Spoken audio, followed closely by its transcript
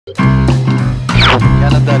Я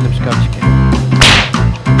на дальнем шкафчике.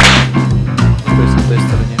 То есть на той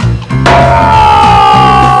стороне.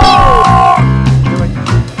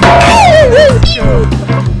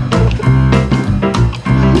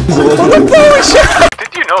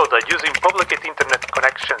 Did you know that using public internet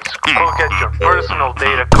connections could get your personal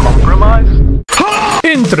data compromised?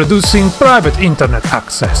 Introducing private internet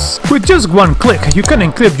access. With just one click, you can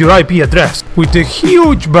encrypt your IP address with a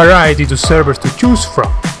huge variety of servers to choose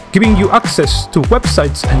from, giving you access to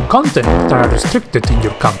websites and content that are restricted in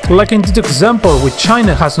your country. Like in this example, where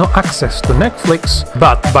China has no access to Netflix,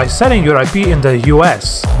 but by setting your IP in the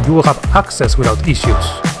US, you will have access without issues.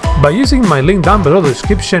 By using my link down below the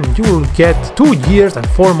description, you will get 2 years and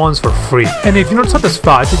 4 months for free. And if you're not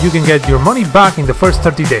satisfied, you can get your money back in the first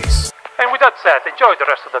 30 days. And with that said, enjoy the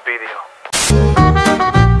rest of the video.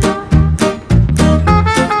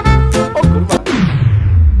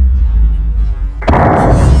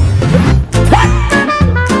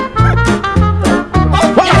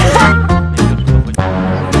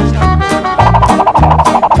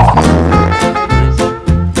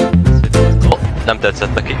 Nem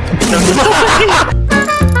tetszett neki.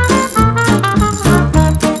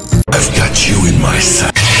 I've got you in my sight.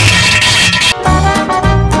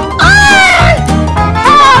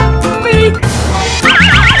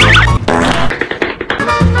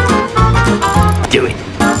 Do it.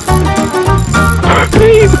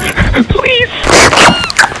 Please! Please!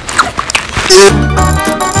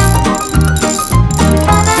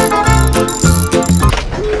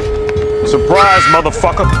 Surprise,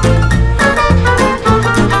 motherfucker!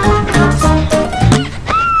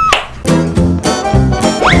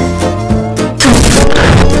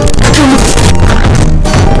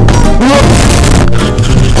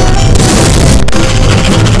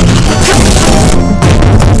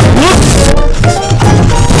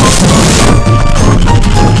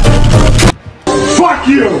 Fuck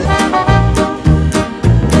you!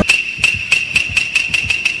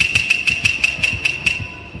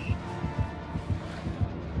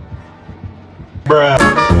 Bruh.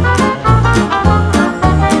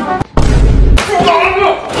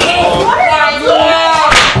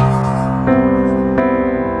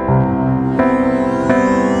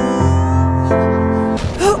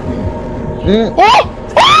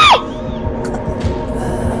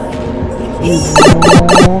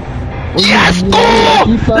 Let's go!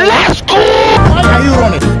 Let's go! Why are you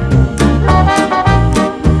running?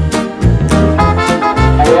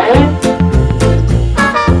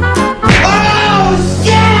 Oh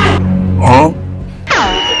shit! Huh?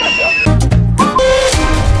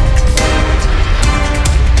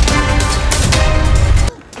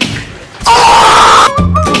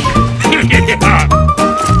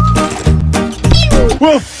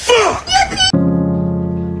 Well, fuck!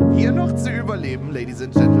 Hier noch zu überleben, Ladies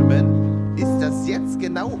and Gentlemen, ist das jetzt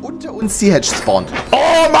genau unter uns die Hedge spawnt.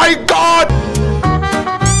 Oh my god!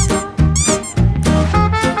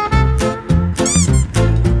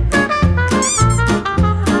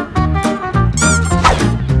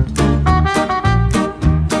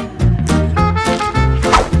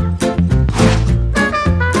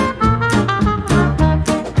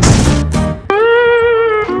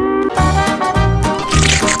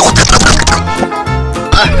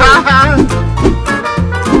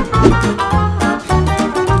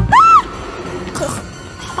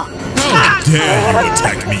 Dare you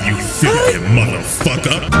attack me, you filthy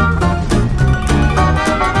motherfucker!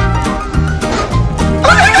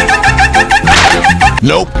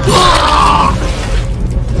 Nope.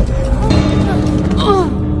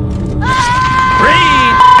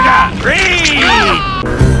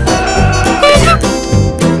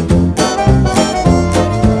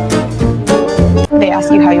 They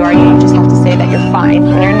ask you how you are, you just have to say that you're fine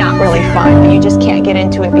when you're not really fine, but you just can't get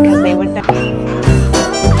into it because they would know.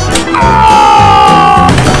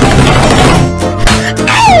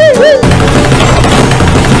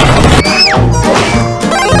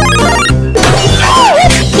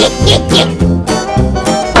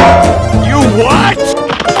 You what?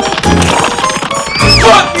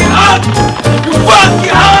 Fucking up! You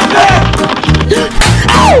fucking up, man!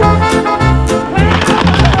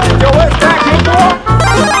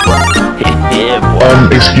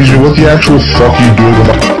 Excuse me, what the actual fuck are you doing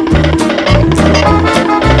about?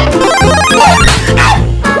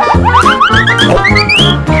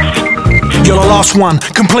 You're the last one.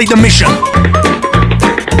 Complete the mission.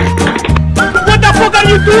 What the fuck are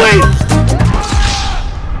you doing?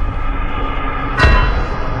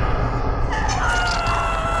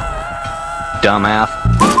 Dumbass.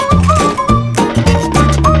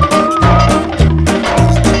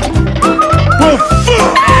 Well,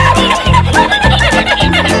 fuck!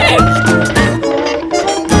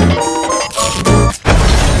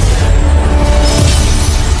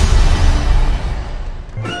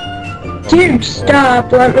 Dude, stop,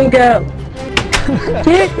 let me go.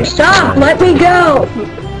 Dude, stop, let me go.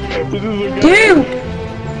 Dude,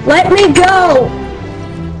 let me go.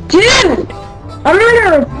 Dude, I'm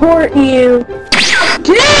gonna report you.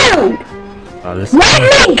 Dude,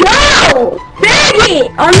 let me go.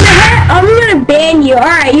 Faggot, I'm gonna ban you.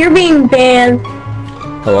 Alright, you're being banned.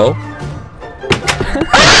 Hello?